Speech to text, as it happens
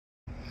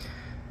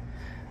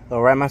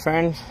Alright, my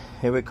friends,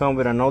 here we come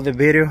with another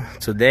video.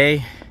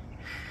 Today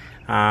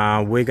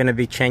we're gonna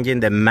be changing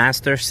the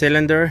master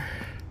cylinder.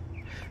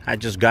 I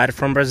just got it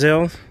from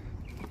Brazil.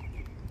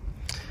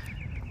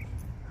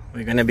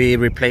 We're gonna be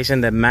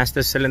replacing the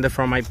master cylinder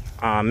from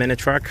my mini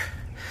truck.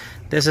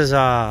 This is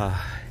a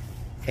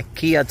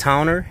Kia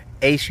Towner,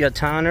 Asia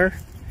Towner,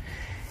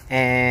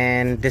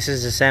 and this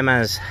is the same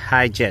as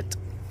HIJET,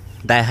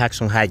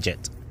 Daihatsu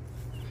HIJET.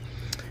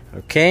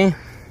 Okay.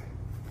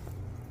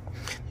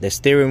 The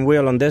steering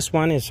wheel on this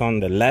one is on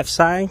the left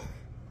side,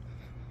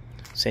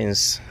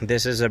 since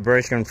this is a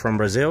version from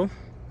Brazil.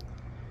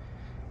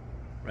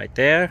 Right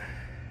there.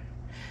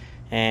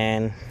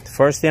 And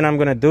first thing I'm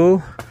gonna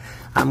do,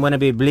 I'm gonna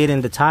be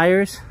bleeding the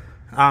tires.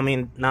 I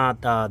mean,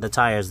 not the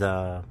tires,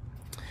 the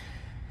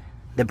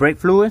brake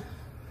fluid.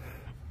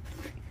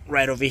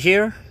 Right over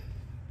here.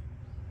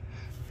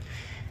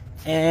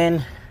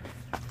 And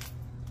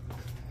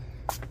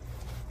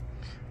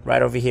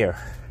right over here.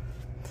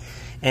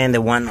 And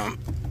the one on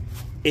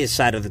each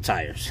side of the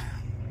tires,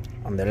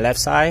 on the left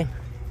side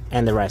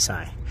and the right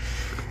side.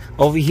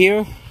 Over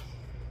here,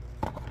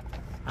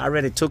 I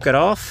already took it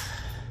off,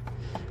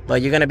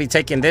 but you're gonna be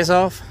taking this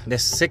off.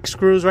 There's 6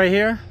 screws right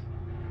here.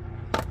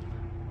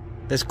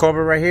 This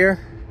cover right here,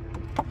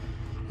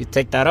 you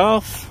take that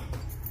off.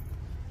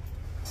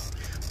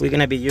 We're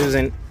gonna be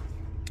using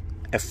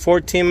a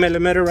 14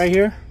 millimeter right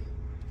here.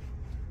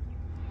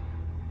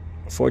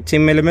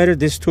 14 millimeter,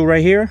 this two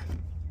right here.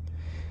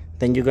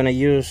 Then you're gonna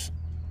use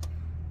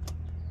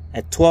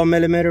a 12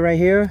 millimeter right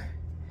here,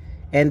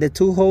 and the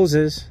two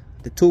hoses,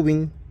 the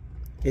tubing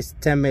is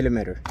 10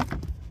 millimeter.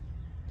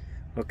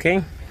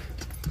 Okay,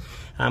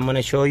 I'm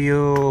gonna show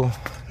you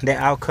the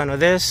outcome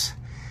of this.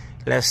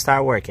 Let's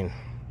start working.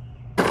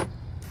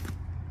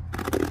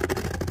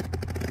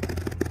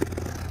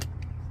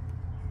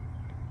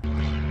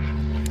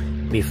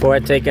 Before I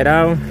take it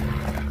out,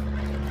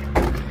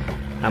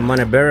 I'm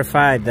gonna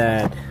verify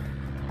that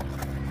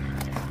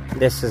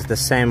this is the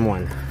same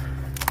one.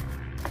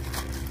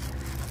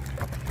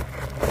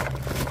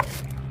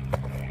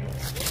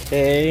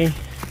 Okay.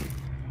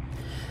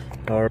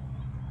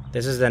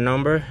 This is the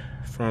number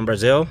from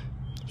Brazil.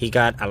 He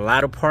got a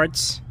lot of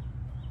parts.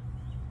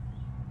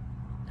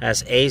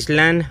 That's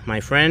Aislan, my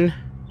friend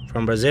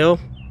from Brazil.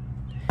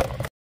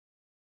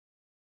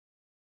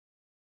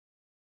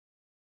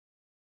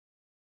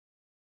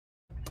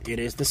 It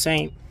is the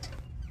same.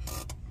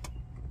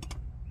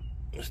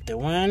 It's the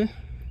one.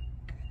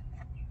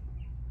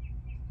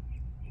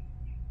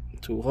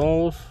 2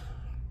 holes.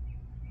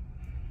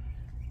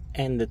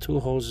 And the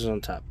 2 hoses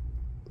on top.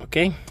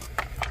 Okay?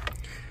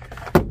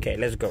 Okay,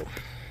 let's go.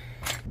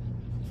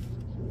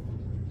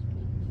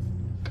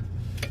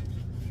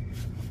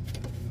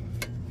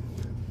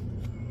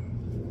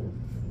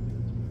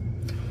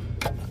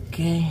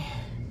 Okay.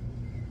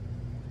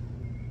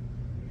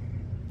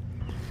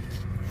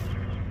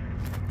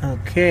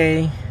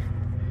 Okay.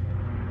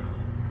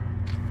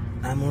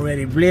 I'm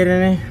already bleeding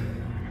it.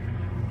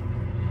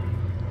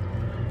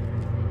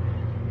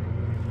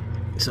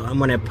 So I'm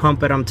gonna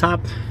pump it on top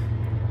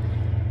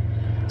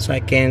so I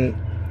can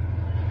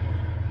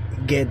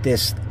get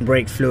this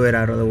brake fluid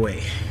out of the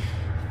way.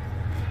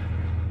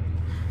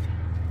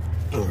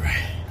 All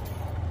right.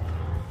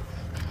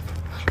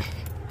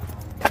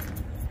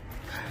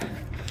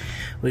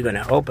 We're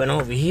gonna open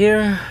over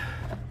here.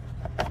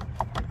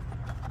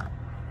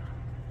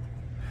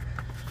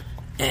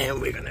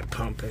 And we're gonna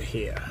pump it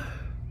here.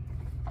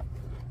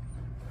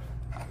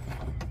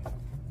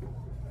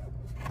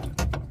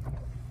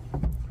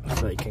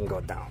 So it can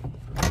go down.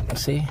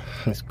 See,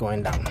 it's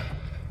going down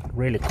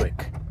really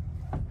quick.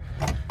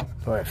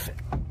 Perfect.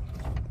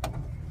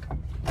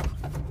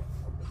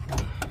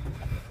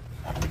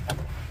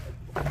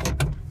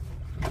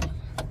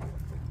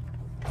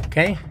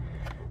 Okay,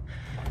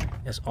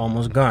 it's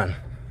almost gone.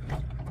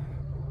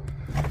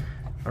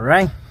 All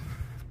right,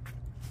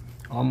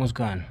 almost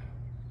gone.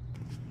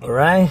 All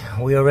right,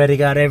 we already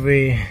got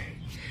everything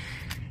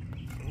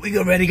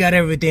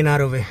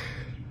out of it.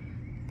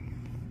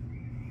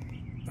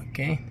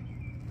 Okay,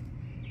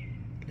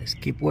 let's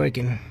keep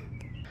working.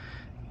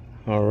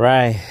 All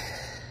right,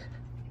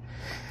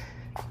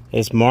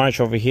 it's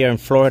March over here in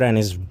Florida, and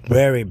it's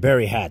very,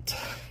 very hot.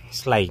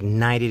 It's like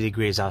 90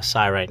 degrees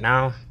outside right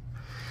now,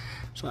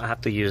 so I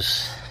have to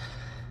use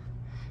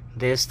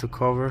this to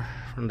cover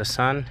from the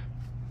sun.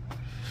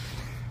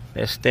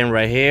 This thing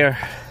right here,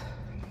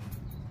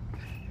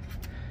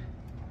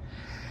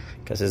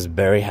 because it's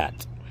very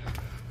hot.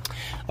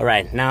 All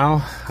right,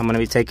 now I'm gonna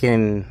be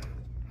taking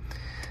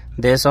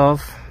this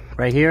off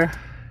right here.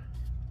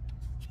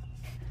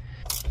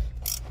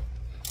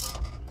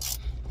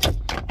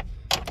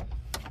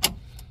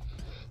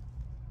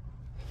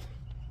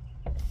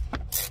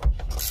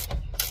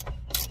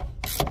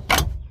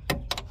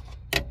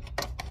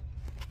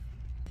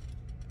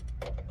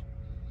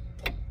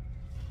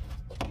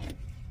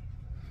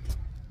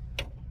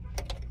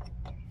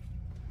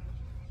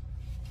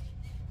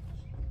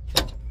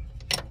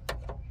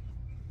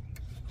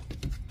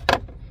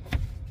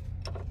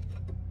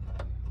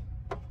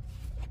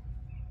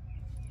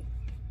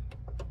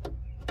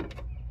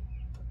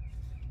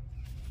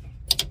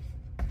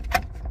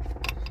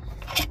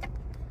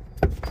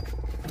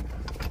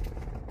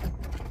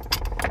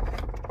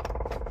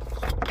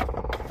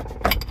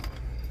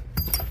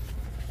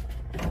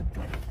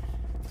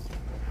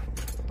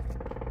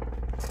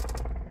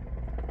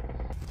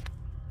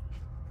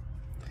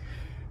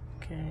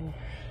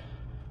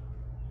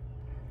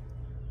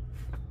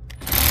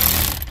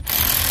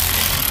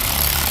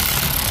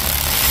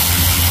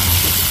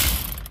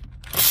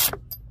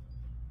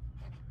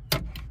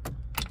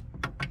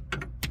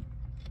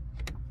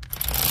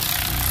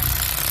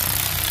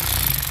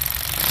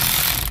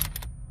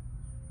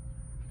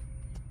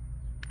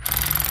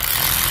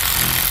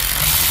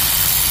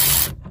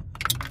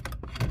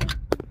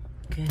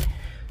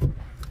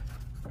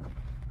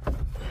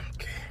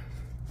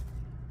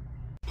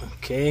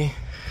 Okay,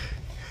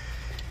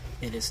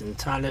 it is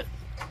installed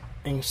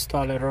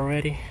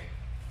already.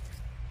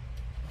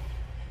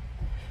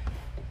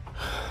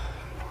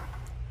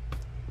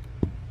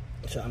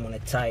 So I'm gonna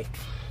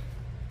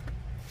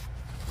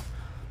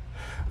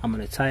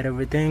tighten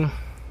everything.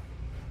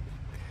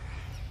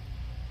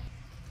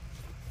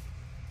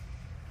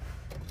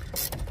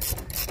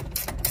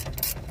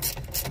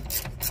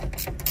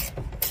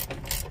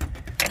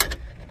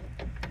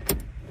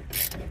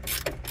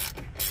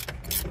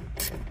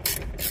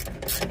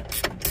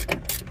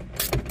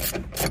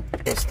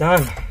 It's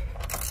done.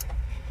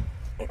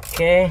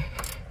 Okay,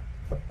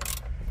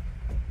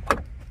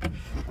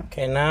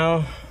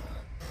 now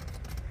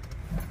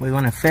we're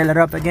gonna fill it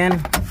up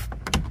again.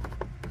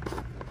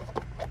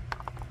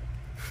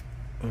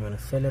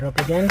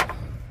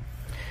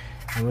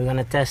 And we're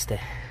gonna test it.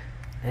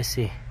 Let's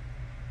see.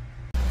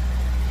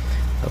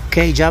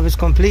 Okay, job is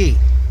complete.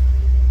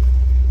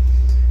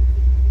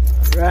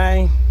 All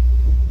right,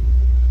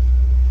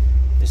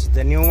 this is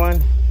the new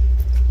one.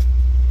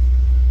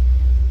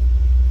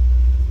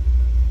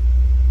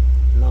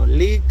 No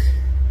leak.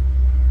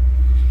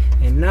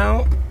 And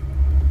now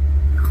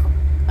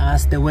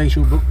that's the way it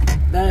should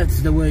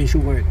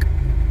work.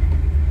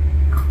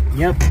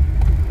 Yep,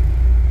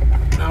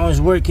 now it's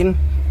working.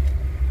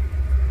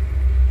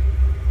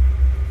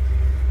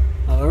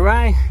 All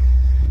right,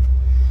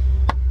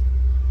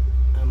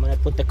 I'm gonna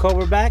put the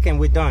cover back and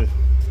we're done.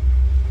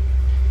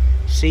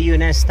 See you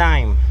next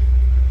time.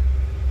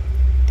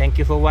 Thank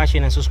you for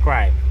watching and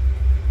subscribe.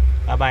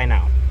 Bye bye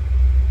now.